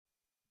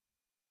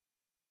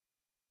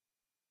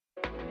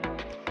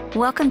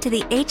Welcome to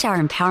the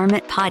HR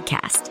Empowerment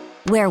Podcast,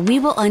 where we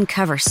will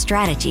uncover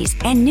strategies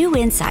and new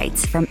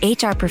insights from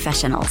HR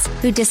professionals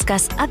who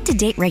discuss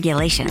up-to-date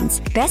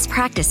regulations, best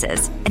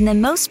practices, and the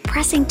most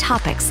pressing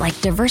topics like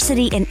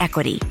diversity and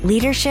equity,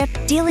 leadership,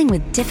 dealing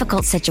with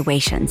difficult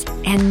situations,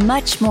 and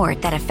much more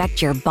that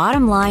affect your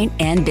bottom line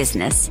and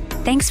business.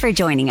 Thanks for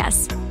joining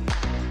us.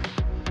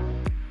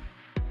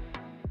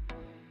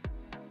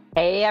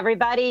 Hey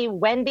everybody,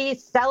 Wendy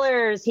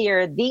Sellers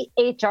here, the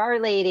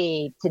HR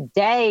lady.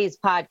 Today's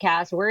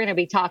podcast, we're going to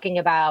be talking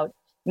about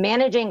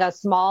managing a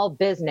small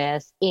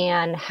business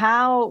and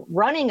how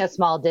running a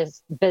small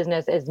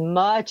business is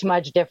much,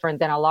 much different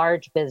than a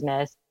large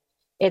business.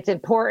 It's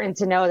important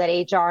to know that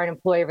HR and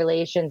employee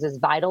relations is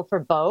vital for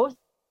both.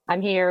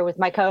 I'm here with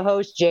my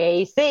co-host,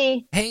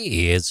 JC. Hey,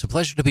 it's a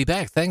pleasure to be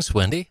back. Thanks,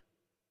 Wendy.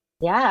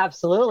 Yeah,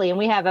 absolutely. And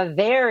we have a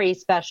very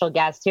special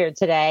guest here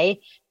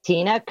today,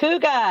 Tina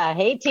Kuga.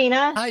 Hey,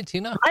 Tina. Hi,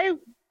 Tina.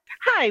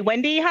 Hi,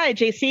 Wendy. Hi,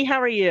 JC. How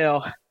are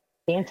you?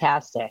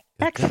 Fantastic.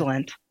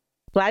 Excellent.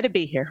 Glad to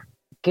be here.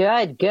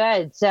 Good.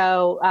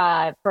 So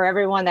for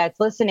everyone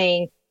that's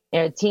listening,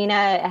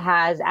 Tina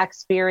has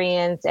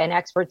experience and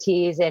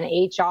expertise in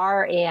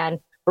HR and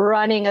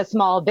running a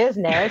small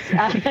business,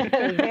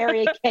 a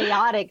very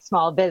chaotic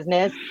small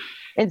business.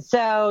 And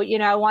so,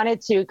 I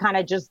wanted to kind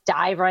of just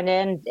dive right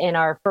in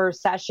our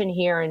first session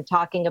here and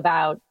talking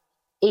about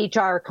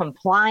HR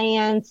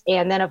compliance.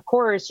 And then, of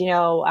course,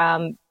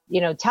 tell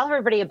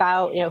everybody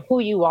about, who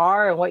you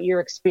are and what your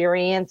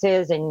experience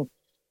is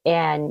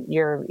and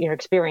your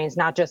experience,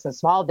 not just in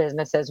small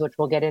businesses, which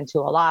we'll get into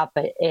a lot,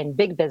 but in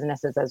big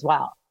businesses as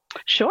well.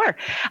 Sure.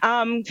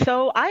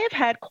 So I have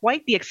had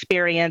quite the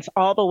experience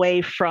all the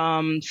way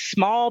from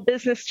small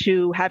business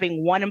to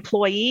having one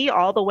employee,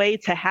 all the way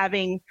to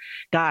having,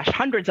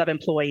 hundreds of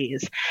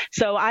employees.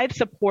 So I've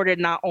supported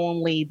not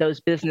only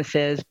those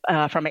businesses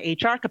from an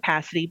HR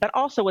capacity, but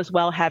also as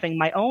well having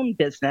my own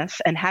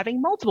business and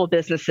having multiple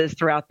businesses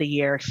throughout the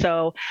year.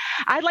 So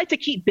I like to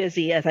keep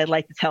busy, as I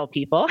like to tell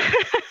people.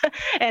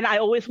 And I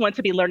always want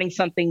to be learning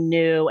something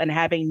new and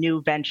having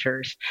new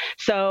ventures.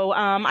 So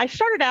I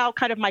started out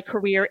kind of my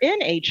career in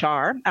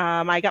HR.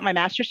 I got my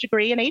master's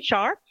degree in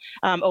HR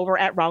over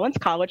at Rollins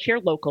College here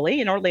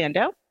locally in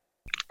Orlando.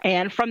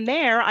 And from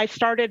there, I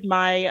started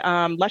my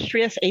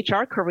illustrious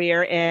HR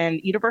career in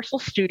Universal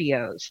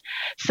Studios.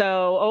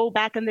 So,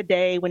 back in the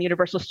day when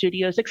Universal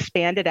Studios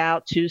expanded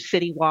out to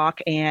City Walk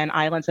and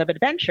Islands of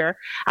Adventure,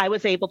 I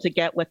was able to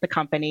get with the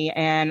company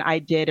and I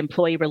did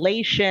employee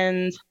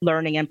relations,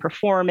 learning and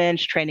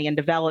performance, training and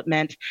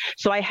development.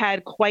 So I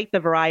had quite the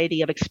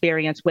variety of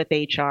experience with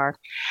HR.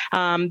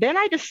 Then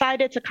I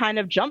decided to kind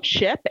of jump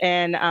ship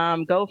and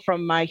go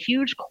from my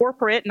huge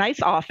corporate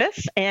nice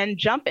office and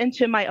jump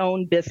into my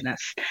own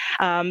business.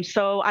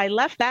 So I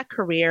left that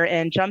career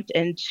and jumped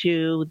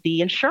into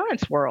the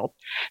insurance world.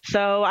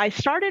 So I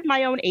started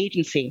my own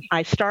agency.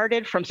 I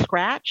started from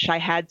scratch. I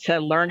had to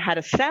learn how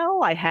to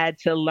sell. I had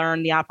to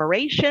learn the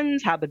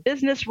operations, how the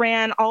business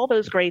ran, all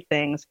those great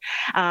things.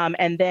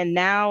 And then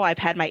now I've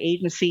had my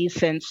agency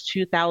since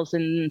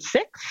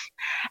 2006,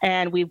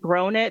 and we've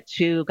grown it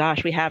to,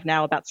 we have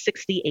now about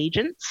 60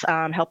 agents,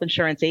 health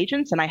insurance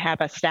agents, and I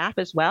have a staff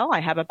as well. I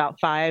have about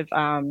 5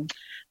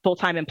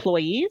 full-time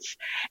employees.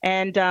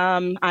 And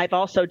I've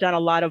also done a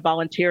lot of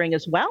volunteering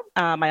as well.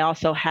 I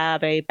also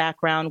have a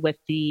background with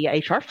the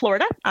HR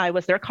Florida. I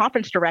was their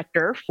conference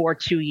director for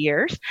 2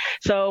 years.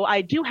 So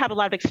I do have a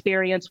lot of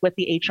experience with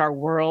the HR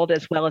world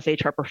as well as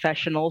HR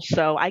professionals.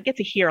 So I get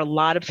to hear a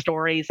lot of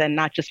stories and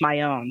not just my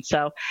own.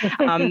 So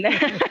and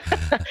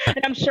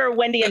I'm sure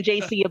Wendy and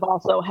JC have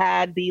also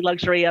had the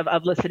luxury of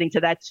listening to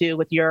that too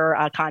with your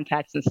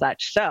contacts and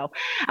such. So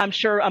I'm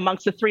sure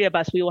amongst the three of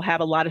us, we will have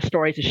a lot of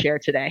stories to share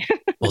today.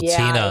 Well, yeah.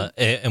 Tina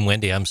and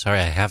Wendy, I'm sorry,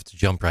 I have to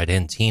jump right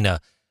in. Tina,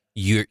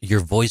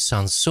 your voice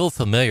sounds so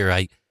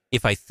familiar.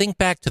 If I think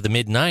back to the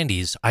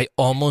mid-'90s, I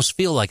almost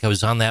feel like I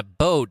was on that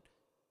boat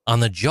on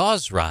the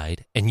Jaws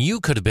ride, and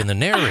you could have been the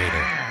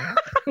narrator.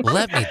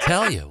 Let me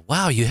tell you,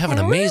 wow, you have an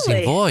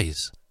amazing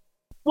voice.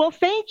 Well,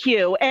 thank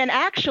you. And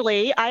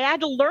actually, I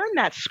had to learn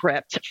that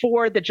script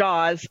for the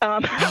Jaws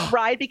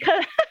ride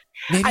because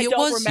I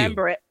don't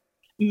remember it.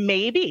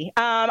 Maybe.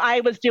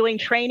 I was doing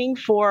training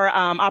for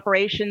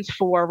operations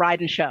for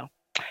Ride and Show.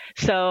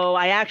 So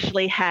I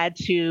actually had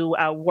to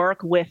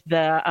work with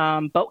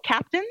the boat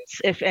captains.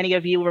 If any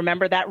of you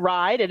remember that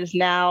ride, it is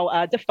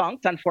now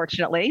defunct,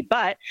 unfortunately.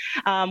 But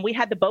we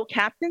had the boat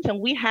captains and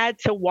we had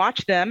to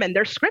watch them and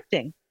their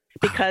scripting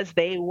because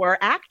they were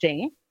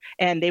acting.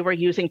 And they were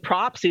using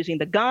props, using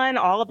the gun,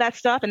 all of that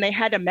stuff, and they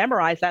had to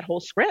memorize that whole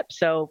script.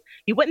 So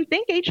you wouldn't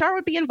think HR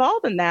would be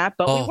involved in that,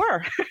 but we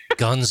were.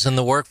 Guns in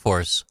the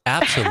workforce.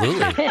 Absolutely.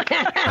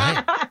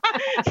 Right.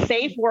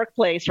 Safe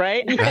workplace,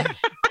 right?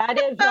 That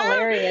is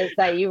hilarious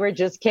that you were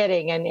just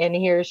kidding. And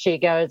here she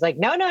goes like,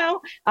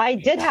 no, I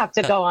did have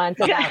to go on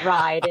to that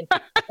ride.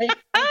 And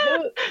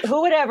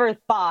who would ever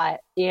thought,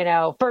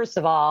 first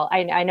of all,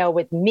 I know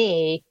with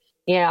me,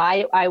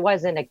 I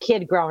wasn't a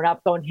kid growing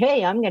up going,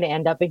 hey, I'm going to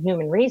end up in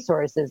human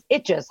resources.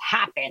 It just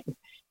happened,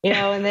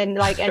 and then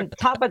on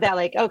top of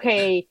that,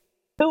 okay,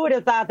 who would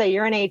have thought that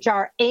you're in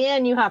HR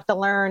and you have to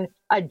learn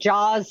a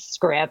Jaws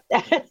script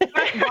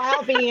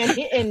while being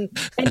in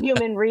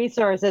human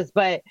resources?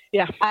 But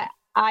yeah,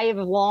 I have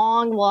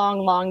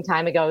long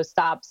time ago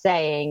stopped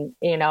saying,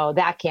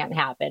 that can't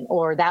happen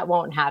or that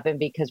won't happen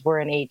because we're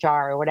in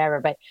HR or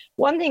whatever. But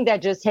one thing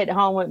that just hit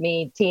home with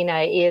me,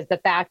 Tina, is the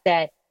fact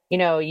that,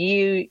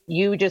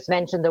 you just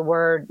mentioned the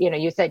word,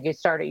 you said you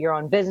started your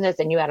own business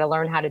and you had to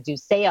learn how to do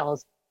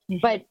sales. Mm-hmm.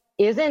 But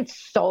isn't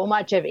so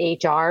much of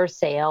HR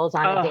sales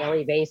on a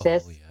daily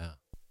basis? Oh, yeah.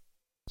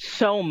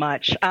 So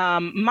much.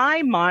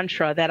 My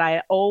mantra that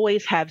I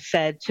always have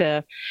said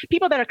to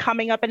people that are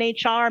coming up in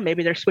HR,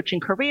 maybe they're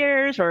switching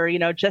careers or,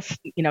 just,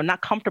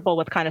 not comfortable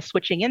with kind of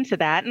switching into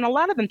that. And a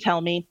lot of them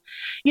tell me,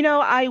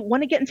 I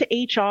want to get into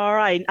HR.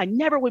 I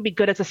never would be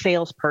good as a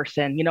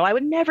salesperson. I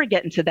would never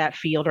get into that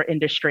field or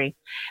industry.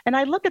 And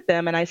I look at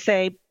them and I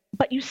say,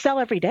 but you sell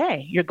every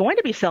day. You're going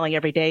to be selling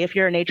every day if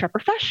you're an HR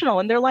professional.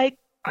 And they're like,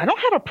 I don't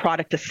have a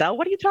product to sell.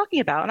 What are you talking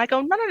about? And I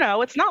go,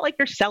 no. It's not like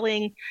you're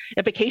selling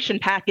a vacation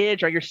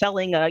package or you're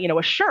selling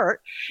a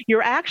shirt.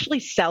 You're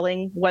actually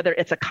selling whether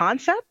it's a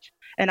concept,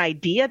 an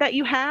idea that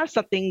you have,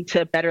 something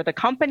to better the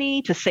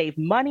company, to save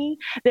money.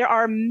 There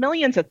are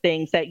millions of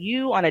things that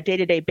you on a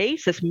day-to-day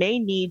basis may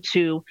need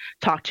to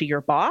talk to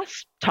your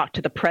boss, talk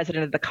to the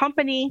president of the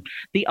company,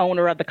 the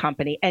owner of the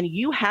company, and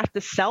you have to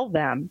sell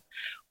them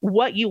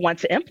what you want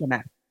to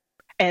implement.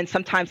 And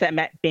sometimes that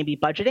may be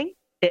budgeting.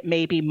 It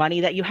may be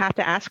money that you have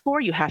to ask for.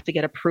 You have to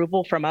get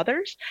approval from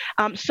others.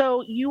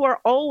 So you are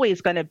always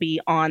going to be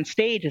on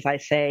stage, as I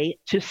say,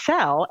 to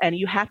sell, and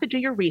you have to do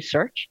your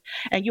research,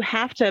 and you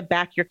have to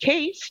back your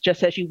case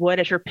just as you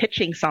would as you're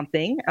pitching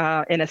something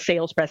in a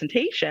sales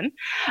presentation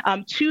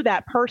to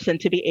that person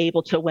to be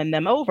able to win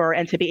them over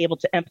and to be able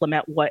to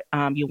implement what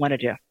you want to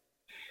do.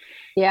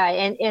 Yeah,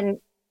 and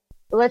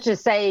let's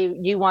just say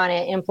you want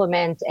to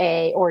implement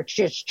or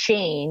just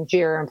change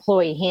your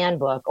employee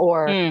handbook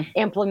or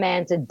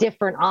implement a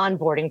different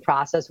onboarding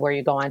process where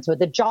you go onto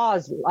the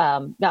Jaws,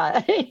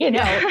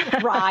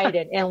 ride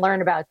and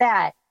learn about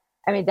that.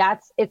 I mean,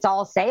 it's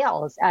all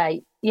sales. A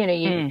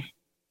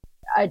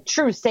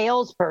true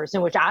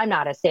salesperson, which I'm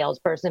not a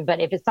salesperson,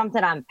 but if it's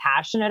something I'm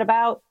passionate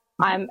about,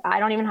 I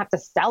don't even have to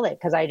sell it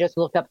because I just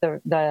look up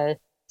the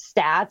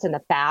stats and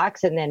the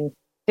facts and then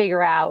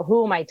figure out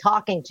who am I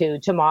talking to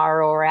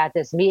tomorrow or at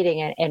this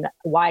meeting and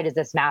why does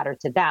this matter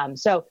to them?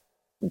 So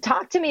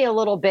talk to me a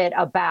little bit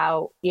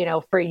about,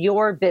 for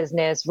your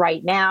business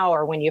right now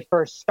or when you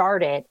first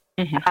started,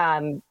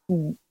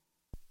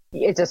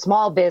 it's a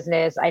small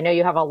business. I know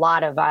you have a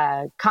lot of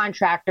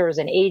contractors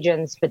and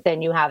agents, but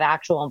then you have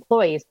actual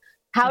employees.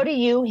 How do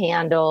you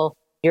handle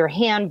your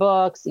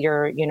handbooks,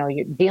 you're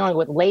dealing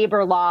with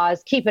labor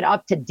laws, keep it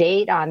up to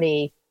date on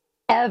the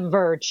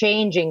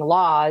ever-changing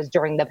laws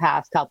during the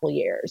past couple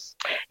years?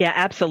 Yeah,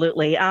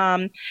 absolutely.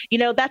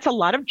 That's a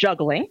lot of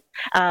juggling.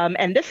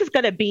 And this is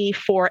going to be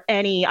for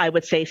any, I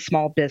would say,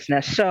 small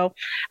business. So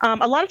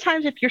a lot of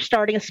times if you're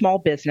starting a small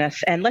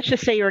business, and let's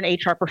just say you're an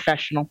HR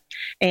professional,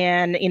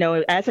 and,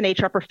 as an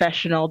HR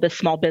professional, this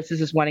small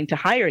business is wanting to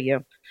hire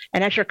you.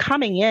 And as you're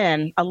coming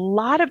in, a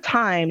lot of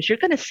times you're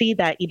going to see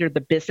that either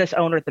the business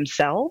owner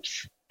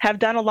themselves have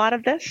done a lot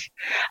of this.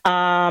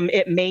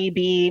 It may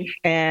be,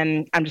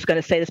 and I'm just going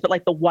to say this, but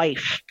like the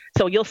wife.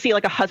 So you'll see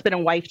like a husband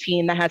and wife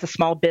team that has a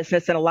small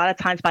business. And a lot of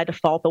times by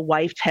default, the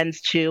wife tends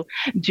to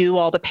do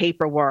all the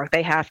paperwork.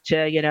 They have to,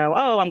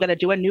 I'm going to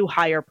do a new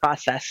hire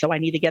process. So I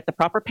need to get the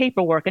proper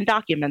paperwork and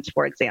documents,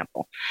 for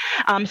example.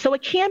 So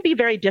it can be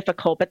very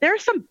difficult, but there are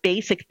some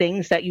basic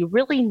things that you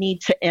really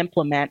need to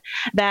implement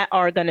that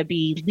are going to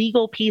be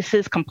legal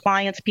pieces,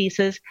 compliance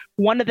pieces.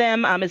 One of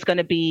them is going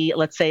to be,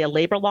 let's say, a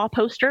labor law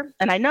poster.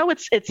 And I know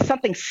it's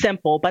something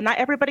simple, but not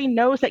everybody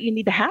knows that you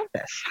need to have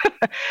this.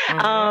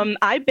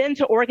 I've been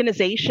to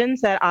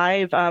organizations that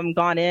I've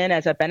gone in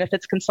as a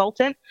benefits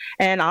consultant,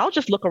 and I'll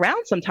just look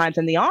around sometimes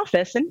in the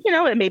office, and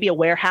it may be a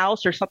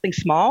warehouse or something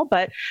small,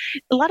 but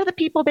a lot of the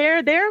people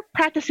there, they're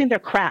practicing their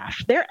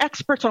craft. They're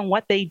experts on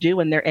what they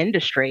do in their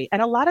industry,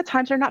 and a lot of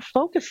times they're not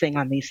focusing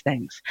on these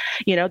things.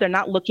 They're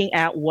not looking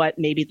at what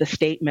maybe the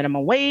state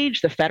minimum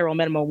wage, the federal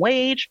minimum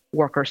wage,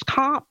 workers'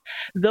 comp,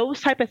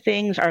 those type of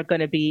things are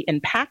going to be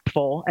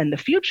impactful in the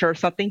future if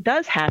something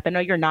does happen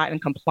or you're not in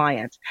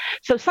compliance.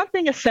 So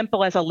something as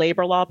simple as a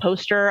labor law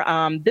poster.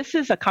 This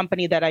is a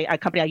company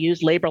I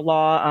use, Labor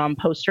Law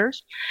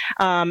Posters,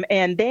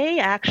 and they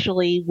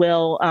actually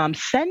will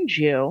send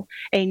you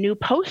a new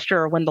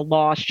poster when the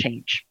laws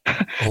change.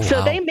 Oh, so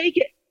wow. they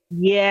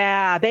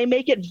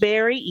make it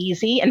very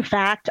easy. In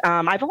fact,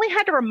 I've only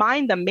had to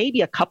remind them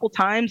maybe a couple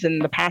times in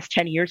the past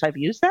 10 years I've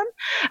used them.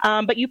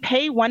 But you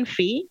pay one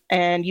fee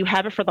and you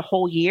have it for the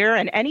whole year.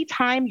 And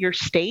anytime your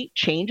state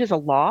changes a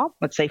law,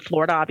 let's say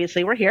Florida,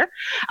 obviously we're here,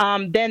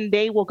 then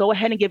they will go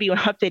ahead and give you an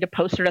updated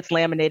poster that's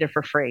laminated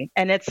for free.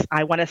 And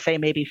I want to say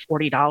maybe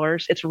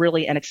 $40. It's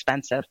really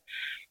inexpensive.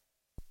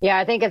 Yeah,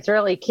 I think it's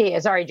really key.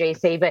 Sorry,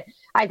 JC, but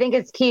I think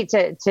it's key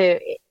to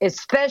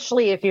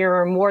especially if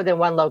you're in more than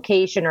one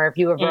location or if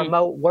you have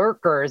remote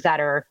workers that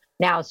are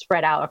now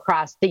spread out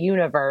across the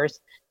universe,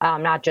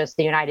 not just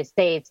the United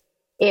States.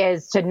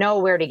 is to know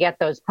where to get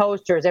those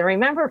posters. And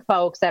remember,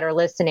 folks that are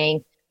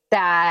listening,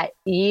 that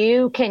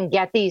you can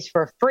get these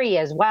for free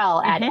as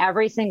well at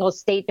every single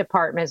state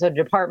department. So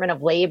Department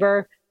of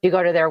Labor, you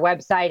go to their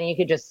website and you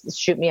could just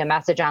shoot me a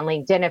message on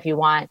LinkedIn if you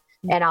want,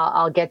 and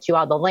I'll get you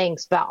all the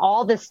links. But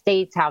all the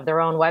states have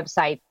their own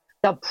website.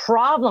 The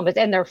problem is,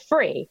 and they're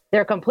free,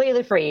 they're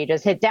completely free. You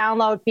just hit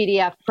download,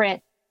 PDF,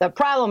 print. The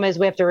problem is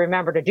we have to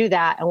remember to do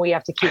that, and we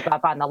have to keep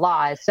up on the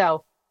laws.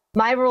 So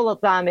my rule of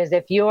thumb is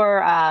if you're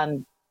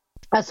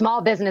a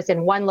small business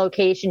in one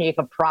location, you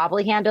can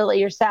probably handle it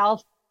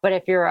yourself. But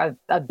if you're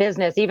a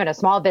business, even a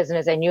small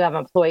business, and you have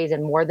employees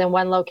in more than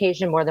one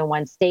location, more than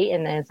one state,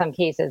 and then in some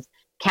cases,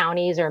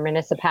 counties or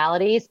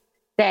municipalities,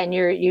 then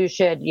you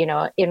should,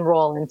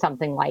 enroll in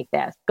something like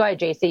this. Go ahead,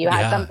 JC, you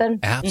had something?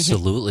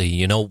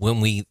 Absolutely.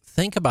 When we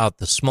think about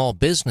the small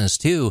business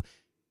too,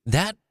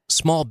 that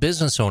small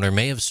business owner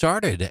may have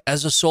started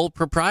as a sole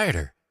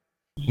proprietor.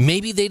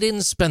 Maybe they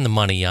didn't spend the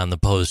money on the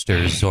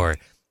posters or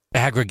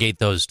aggregate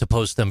those to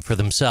post them for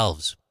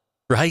themselves,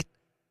 right?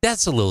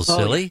 That's a little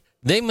silly. Yeah.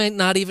 They might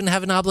not even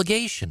have an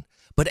obligation.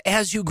 But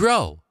as you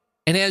grow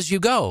and as you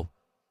go,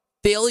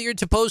 failure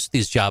to post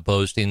these job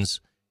postings,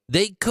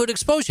 they could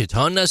expose you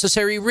to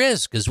unnecessary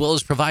risk as well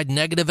as provide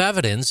negative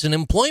evidence in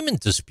employment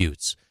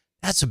disputes.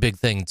 That's a big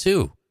thing,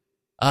 too.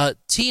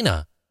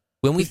 Tina,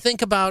 when we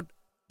think about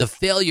the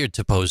failure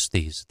to post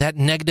these, that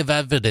negative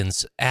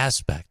evidence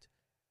aspect,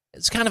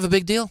 it's kind of a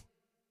big deal.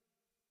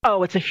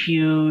 Oh, it's a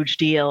huge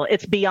deal.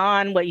 It's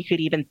beyond what you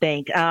could even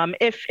think.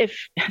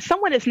 If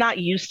someone is not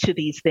used to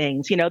these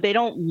things, they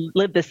don't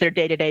live this their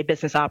day-to-day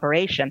business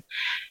operation.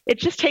 It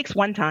just takes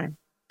one time.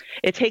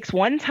 It takes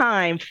one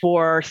time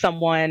for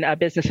someone, a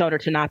business owner,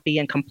 to not be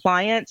in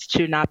compliance,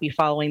 to not be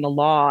following the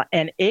law,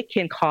 and it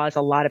can cause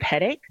a lot of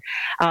headache.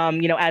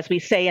 As we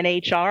say in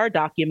HR,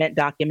 document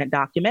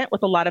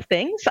with a lot of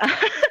things.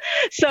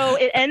 So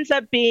it ends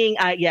up being,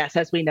 yes,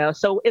 as we know.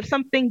 So if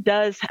something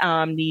does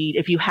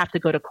if you have to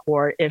go to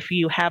court, if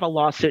you have a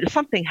lawsuit, if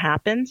something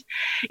happens,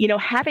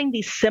 having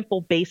these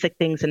simple, basic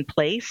things in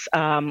place,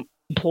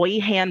 employee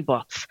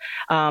handbooks,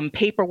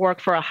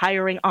 paperwork for a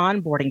hiring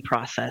onboarding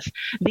process.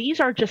 These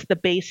are just the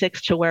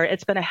basics to where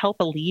it's going to help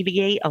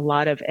alleviate a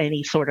lot of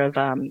any sort of,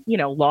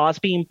 laws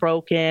being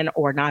broken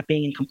or not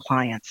being in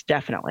compliance.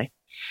 Definitely.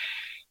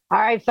 All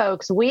right,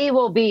 folks, we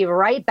will be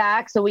right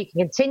back so we can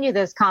continue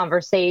this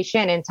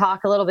conversation and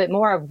talk a little bit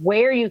more of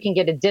where you can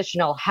get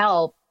additional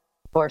help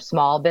for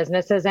small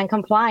businesses and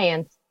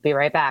compliance. Be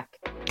right back.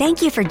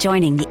 Thank you for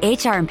joining the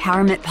HR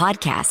Empowerment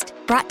Podcast,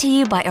 brought to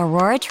you by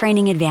Aurora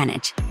Training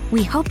Advantage.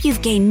 We hope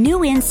you've gained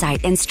new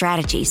insight and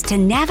strategies to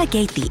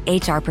navigate the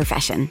HR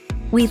profession.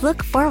 We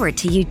look forward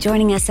to you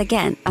joining us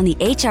again on the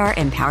HR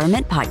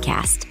Empowerment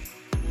Podcast.